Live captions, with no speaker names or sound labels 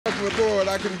welcome aboard.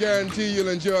 I can guarantee you'll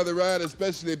enjoy the ride,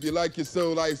 especially if you like your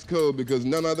soul ice cold, because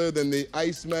none other than the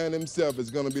Iceman himself is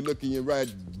going to be looking you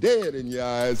right dead in your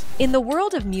eyes. In the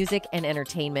world of music and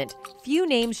entertainment, few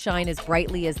names shine as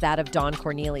brightly as that of Don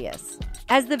Cornelius.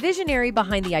 As the visionary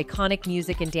behind the iconic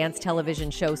music and dance television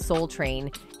show Soul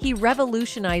Train, he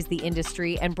revolutionized the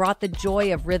industry and brought the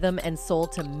joy of rhythm and soul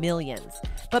to millions.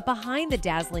 But behind the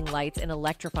dazzling lights and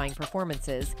electrifying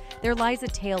performances, there lies a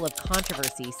tale of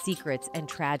controversy, secrets, and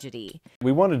tragedy.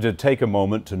 We wanted to take a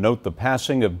moment to note the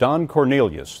passing of Don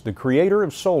Cornelius, the creator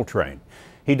of Soul Train.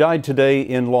 He died today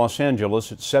in Los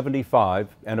Angeles at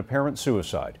 75, an apparent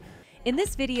suicide. In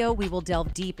this video, we will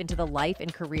delve deep into the life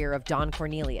and career of Don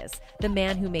Cornelius, the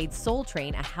man who made Soul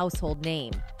Train a household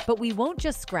name. But we won't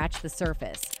just scratch the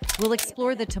surface. We'll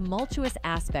explore the tumultuous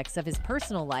aspects of his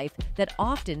personal life that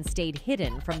often stayed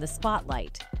hidden from the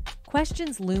spotlight.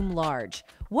 Questions loom large.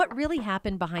 What really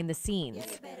happened behind the scenes?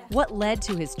 What led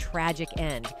to his tragic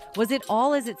end? Was it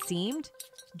all as it seemed?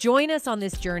 Join us on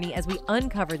this journey as we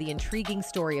uncover the intriguing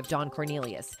story of Don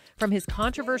Cornelius, from his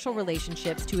controversial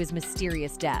relationships to his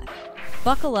mysterious death.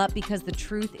 Buckle up because the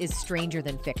truth is stranger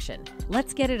than fiction.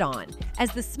 Let's get it on.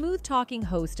 As the smooth-talking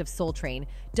host of Soul Train,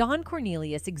 Don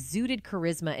Cornelius exuded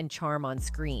charisma and charm on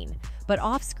screen. But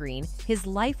off-screen, his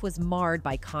life was marred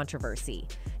by controversy.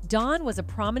 Don was a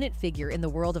prominent figure in the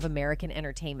world of American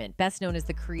entertainment, best known as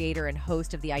the creator and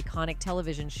host of the iconic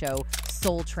television show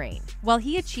Soul Train. While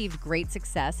he achieved great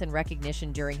success and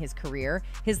recognition during his career,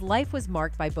 his life was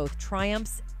marked by both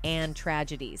triumphs and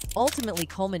tragedies, ultimately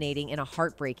culminating in a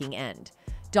heartbreaking end.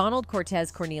 Donald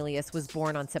Cortez Cornelius was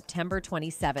born on September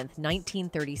 27,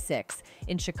 1936,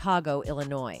 in Chicago,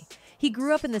 Illinois. He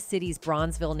grew up in the city's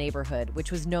Bronzeville neighborhood,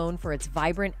 which was known for its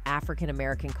vibrant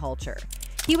African-American culture.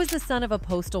 He was the son of a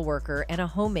postal worker and a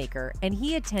homemaker, and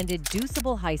he attended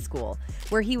Deuceable High School,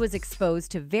 where he was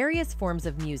exposed to various forms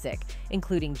of music,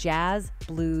 including jazz,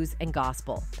 blues, and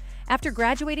gospel. After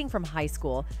graduating from high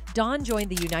school, Don joined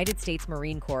the United States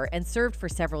Marine Corps and served for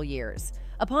several years.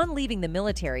 Upon leaving the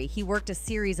military, he worked a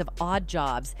series of odd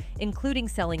jobs, including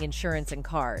selling insurance and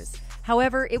cars.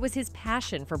 However, it was his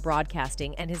passion for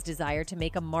broadcasting and his desire to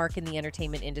make a mark in the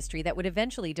entertainment industry that would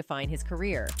eventually define his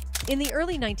career. In the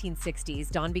early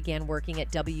 1960s, Don began working at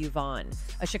P0rn,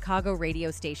 a Chicago radio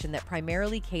station that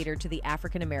primarily catered to the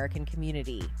African-American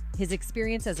community. His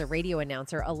experience as a radio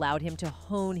announcer allowed him to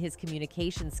hone his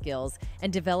communication skills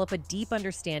and develop a deep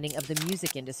understanding of the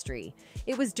music industry.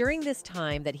 It was during this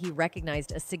time that he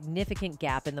recognized a significant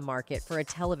gap in the market for a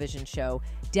television show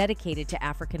dedicated to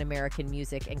African-American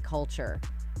music and culture.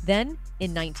 Then,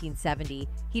 in 1970,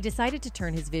 he decided to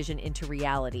turn his vision into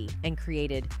reality and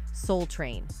created Soul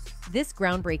Train. This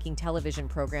groundbreaking television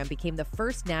program became the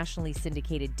first nationally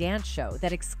syndicated dance show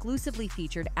that exclusively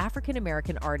featured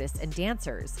African-American artists and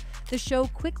dancers. The show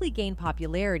quickly gained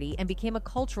popularity and became a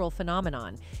cultural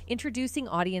phenomenon, introducing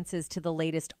audiences to the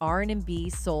latest R&B,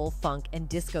 soul, funk, and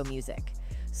disco music.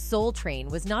 Soul Train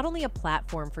was not only a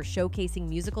platform for showcasing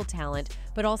musical talent,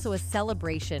 but also a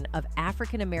celebration of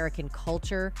African-American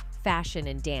culture, fashion,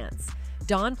 and dance.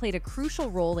 Don played a crucial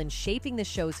role in shaping the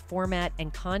show's format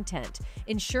and content,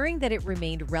 ensuring that it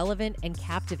remained relevant and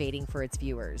captivating for its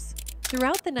viewers.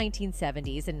 Throughout the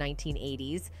 1970s and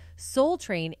 1980s, Soul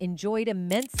Train enjoyed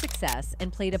immense success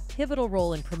and played a pivotal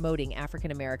role in promoting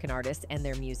African-American artists and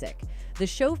their music. The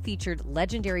show featured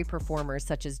legendary performers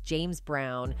such as James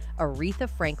Brown, Aretha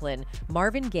Franklin,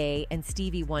 Marvin Gaye, and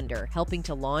Stevie Wonder, helping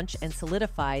to launch and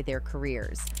solidify their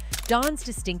careers. Don's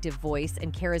distinctive voice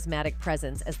and charismatic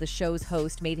presence as the show's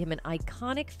host made him an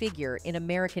iconic figure in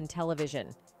American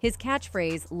television. His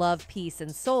catchphrase, "Love, Peace,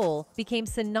 and Soul," became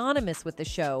synonymous with the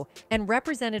show and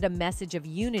represented a message of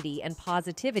unity and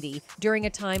positivity during a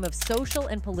time of social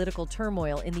and political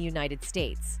turmoil in the United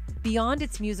States. Beyond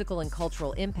its musical and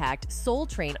cultural impact, Soul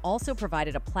Train also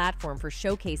provided a platform for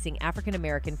showcasing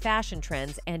African-American fashion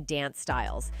trends and dance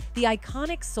styles. The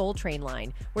iconic Soul Train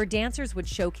line, where dancers would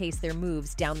showcase their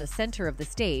moves down the center of the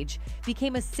stage,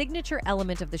 became a signature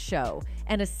element of the show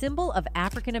and a symbol of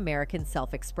African-American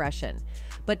self-expression.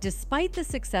 But despite the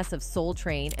success of Soul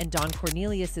Train and Don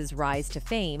Cornelius's rise to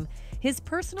fame, his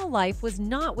personal life was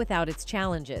not without its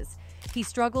challenges. He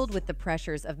struggled with the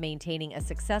pressures of maintaining a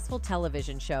successful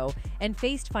television show and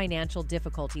faced financial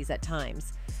difficulties at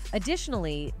times.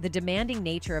 Additionally, the demanding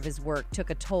nature of his work took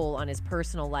a toll on his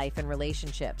personal life and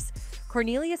relationships.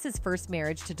 Cornelius's first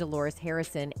marriage to Dolores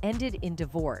Harrison ended in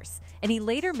divorce, and he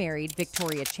later married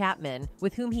Victoria Chapman,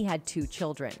 with whom he had 2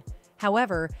 children.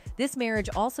 However, this marriage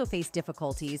also faced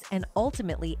difficulties and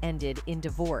ultimately ended in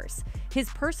divorce. His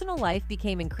personal life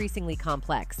became increasingly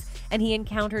complex, and he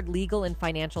encountered legal and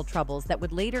financial troubles that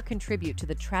would later contribute to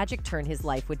the tragic turn his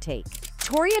life would take.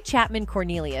 Victoria Chapman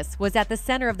Cornelius was at the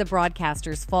center of the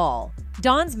broadcaster's fall.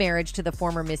 Don's marriage to the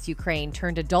former Miss Ukraine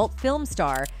turned adult film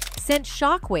star sent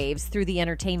shockwaves through the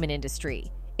entertainment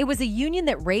industry. It was a union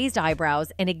that raised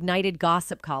eyebrows and ignited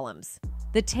gossip columns.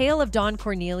 The tale of Don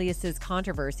Cornelius's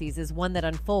controversies is one that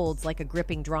unfolds like a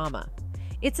gripping drama.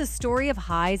 It's a story of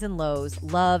highs and lows,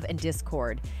 love and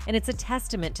discord, and it's a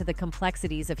testament to the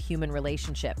complexities of human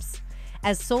relationships.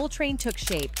 As Soul Train took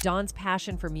shape, Don's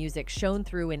passion for music shone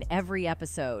through in every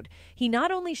episode. He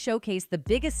not only showcased the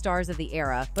biggest stars of the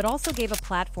era, but also gave a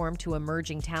platform to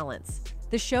emerging talents.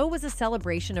 The show was a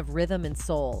celebration of rhythm and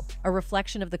soul, a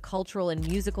reflection of the cultural and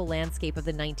musical landscape of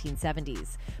the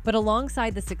 1970s. But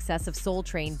alongside the success of Soul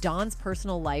Train, Don's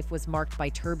personal life was marked by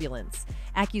turbulence.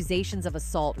 Accusations of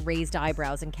assault raised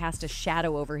eyebrows and cast a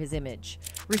shadow over his image.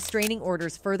 Restraining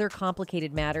orders further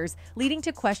complicated matters, leading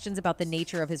to questions about the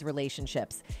nature of his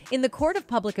relationships. In the court of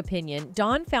public opinion,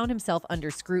 Don found himself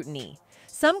under scrutiny.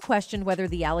 Some questioned whether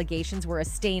the allegations were a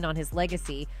stain on his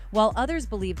legacy, while others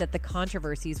believed that the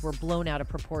controversies were blown out of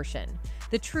proportion.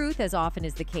 The truth, as often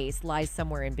is the case, lies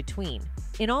somewhere in between.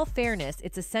 In all fairness,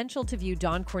 it's essential to view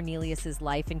Don Cornelius's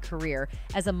life and career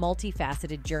as a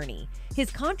multifaceted journey.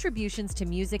 His contributions to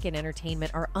music and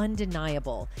entertainment are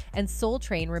undeniable, and Soul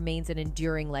Train remains an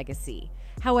enduring legacy.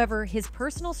 However, his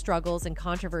personal struggles and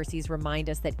controversies remind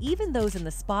us that even those in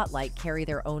the spotlight carry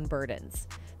their own burdens.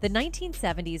 The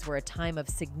 1970s were a time of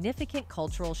significant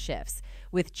cultural shifts,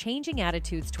 with changing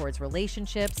attitudes towards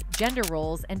relationships, gender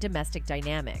roles, and domestic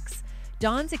dynamics.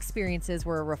 Don's experiences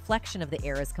were a reflection of the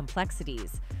era's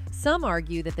complexities. Some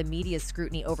argue that the media's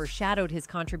scrutiny overshadowed his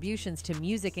contributions to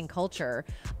music and culture.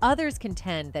 Others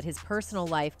contend that his personal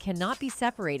life cannot be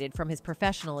separated from his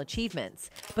professional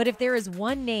achievements. But if there is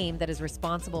one name that is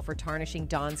responsible for tarnishing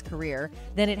Don's career,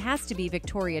 then it has to be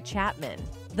Victoria Chapman.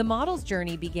 The model's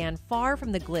journey began far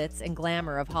from the glitz and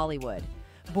glamour of Hollywood.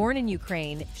 Born in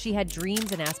Ukraine, she had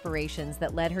dreams and aspirations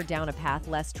that led her down a path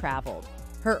less traveled.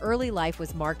 Her early life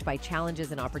was marked by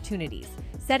challenges and opportunities,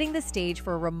 setting the stage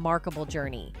for a remarkable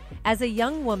journey. As a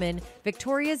young woman,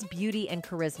 Victoria's beauty and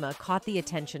charisma caught the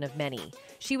attention of many.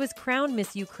 She was crowned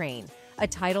Miss Ukraine, a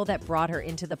title that brought her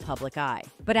into the public eye.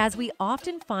 But as we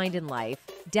often find in life,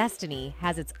 destiny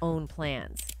has its own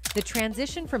plans. The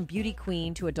transition from beauty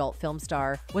queen to adult film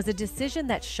star was a decision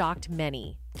that shocked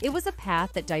many. It was a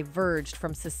path that diverged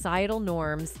from societal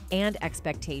norms and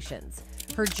expectations.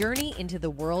 Her journey into the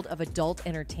world of adult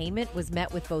entertainment was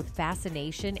met with both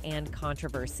fascination and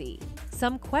controversy.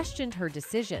 Some questioned her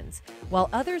decisions, while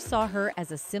others saw her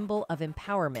as a symbol of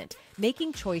empowerment,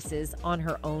 making choices on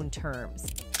her own terms.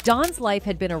 Don's life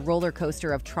had been a roller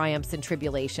coaster of triumphs and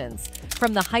tribulations.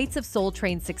 From the heights of Soul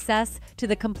Train's success to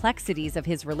the complexities of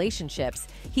his relationships,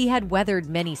 he had weathered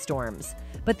many storms.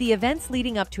 But the events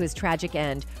leading up to his tragic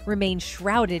end remained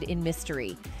shrouded in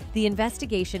mystery. The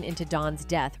investigation into Don's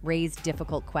death raised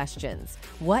difficult questions.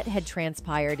 What had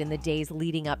transpired in the days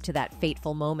leading up to that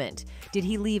fateful moment? Did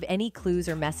he leave any clues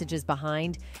or messages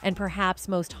behind? And perhaps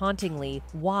most hauntingly,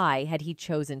 why had he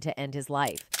chosen to end his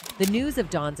life? The news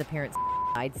of Don's apparent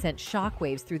suicide sent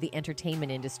shockwaves through the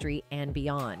entertainment industry and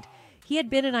beyond. He had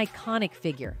been an iconic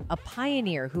figure, a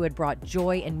pioneer who had brought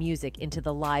joy and music into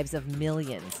the lives of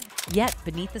millions. Yet,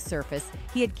 beneath the surface,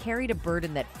 he had carried a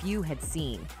burden that few had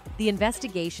seen. The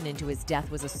investigation into his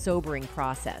death was a sobering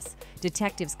process.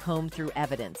 Detectives combed through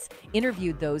evidence,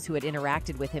 interviewed those who had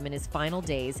interacted with him in his final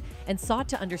days, and sought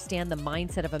to understand the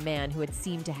mindset of a man who had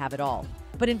seemed to have it all.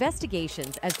 But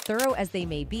investigations, as thorough as they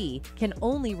may be, can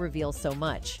only reveal so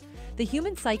much. The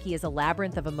human psyche is a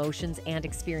labyrinth of emotions and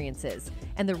experiences,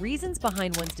 and the reasons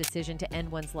behind one's decision to end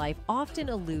one's life often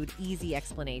elude easy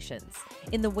explanations.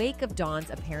 In the wake of Don's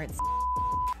apparent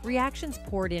reactions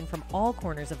poured in from all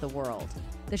corners of the world.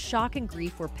 The shock and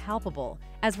grief were palpable,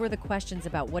 as were the questions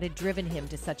about what had driven him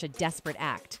to such a desperate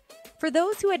act. For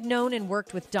those who had known and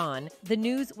worked with Don, the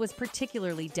news was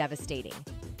particularly devastating.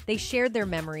 They shared their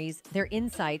memories, their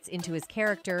insights into his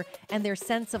character, and their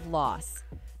sense of loss.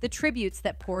 The tributes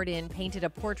that poured in painted a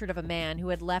portrait of a man who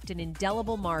had left an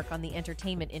indelible mark on the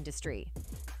entertainment industry.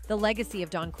 The legacy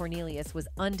of Don Cornelius was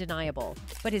undeniable,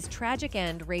 but his tragic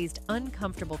end raised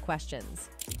uncomfortable questions.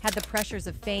 Had the pressures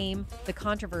of fame, the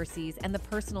controversies, and the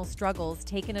personal struggles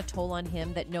taken a toll on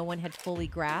him that no one had fully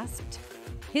grasped?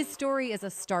 His story is a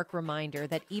stark reminder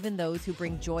that even those who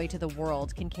bring joy to the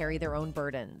world can carry their own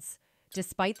burdens.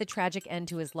 Despite the tragic end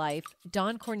to his life,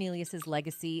 Don Cornelius's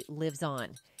legacy lives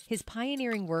on. His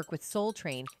pioneering work with Soul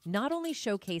Train not only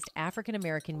showcased African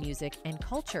American music and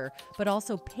culture, but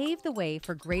also paved the way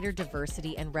for greater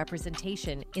diversity and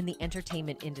representation in the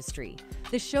entertainment industry.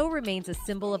 The show remains a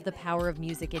symbol of the power of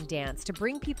music and dance to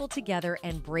bring people together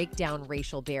and break down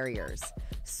racial barriers.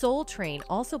 Soul Train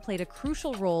also played a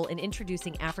crucial role in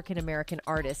introducing African American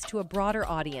artists to a broader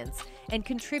audience and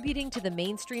contributing to the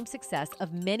mainstream success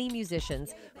of many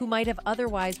musicians who might have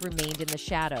otherwise remained in the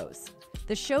shadows.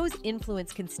 The show's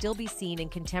influence can still be seen in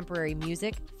contemporary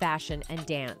music, fashion, and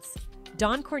dance.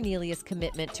 Don Cornelius'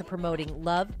 commitment to promoting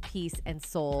love, peace, and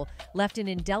soul left an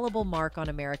indelible mark on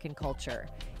American culture.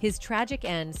 His tragic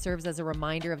end serves as a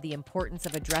reminder of the importance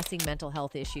of addressing mental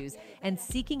health issues and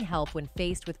seeking help when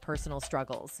faced with personal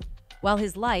struggles. While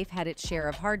his life had its share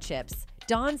of hardships,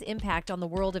 Don's impact on the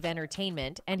world of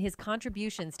entertainment and his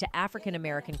contributions to African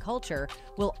American culture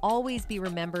will always be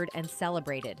remembered and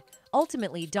celebrated.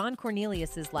 Ultimately, Don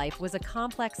Cornelius's life was a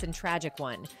complex and tragic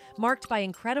one, marked by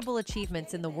incredible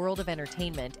achievements in the world of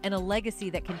entertainment and a legacy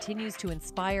that continues to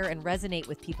inspire and resonate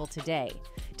with people today.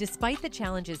 Despite the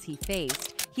challenges he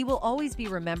faced, he will always be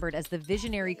remembered as the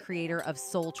visionary creator of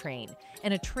Soul Train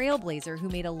and a trailblazer who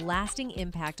made a lasting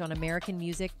impact on American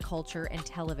music, culture, and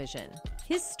television.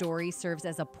 His story serves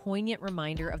as a poignant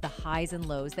reminder of the highs and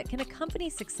lows that can accompany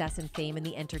success and fame in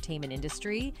the entertainment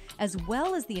industry, as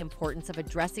well as the importance of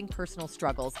addressing personal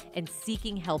struggles and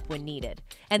seeking help when needed.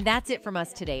 And that's it from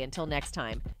us today. Until next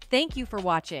time, thank you for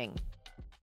watching.